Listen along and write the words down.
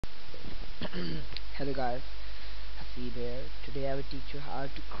Hello guys, Hasib here. Today I will teach you how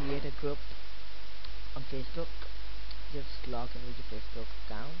to create a group on Facebook. Just log in with your Facebook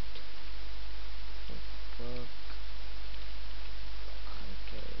account. Facebook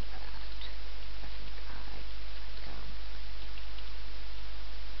Hunter at FNI account.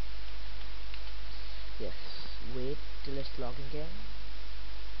 Yes, wait till it's logging in.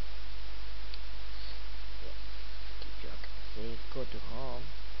 Yes, keep your safe. Go to home.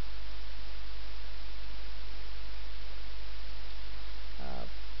 Uh,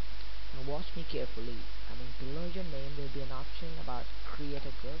 Now watch me carefully. Below your name there will be an option about create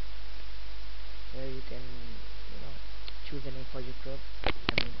a group where you can, choose a name for your group.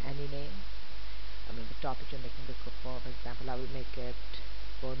 Any name. The topic you're making the group for example, I will make it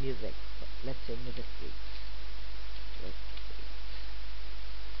for music. Let's say music freaks.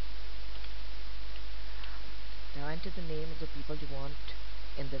 Now enter the name of the people you want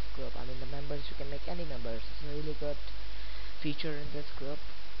in this group. The members, you can make any members. It's a really good feature in this group.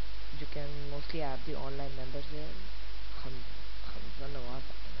 You can mostly add the online members here. Hamza Nawaz,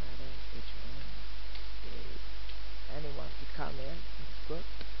 H1, anyone can come here in this group.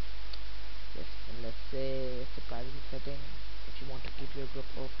 Yes, and let's say it's a privacy setting. If you want to keep your group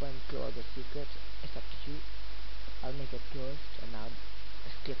open, close or secret, it's up to you. I'll make it closed, and now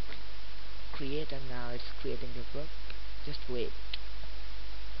let's click create, and now it's creating your group. Just wait.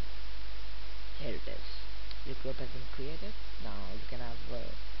 Here it is. Your group has been created. Now you can have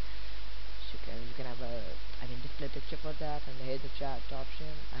display picture for that, and here's the chat option.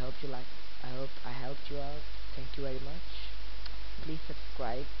 I hope I helped you out. Thank you very much. Please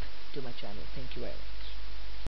subscribe to my channel. Thank you very much.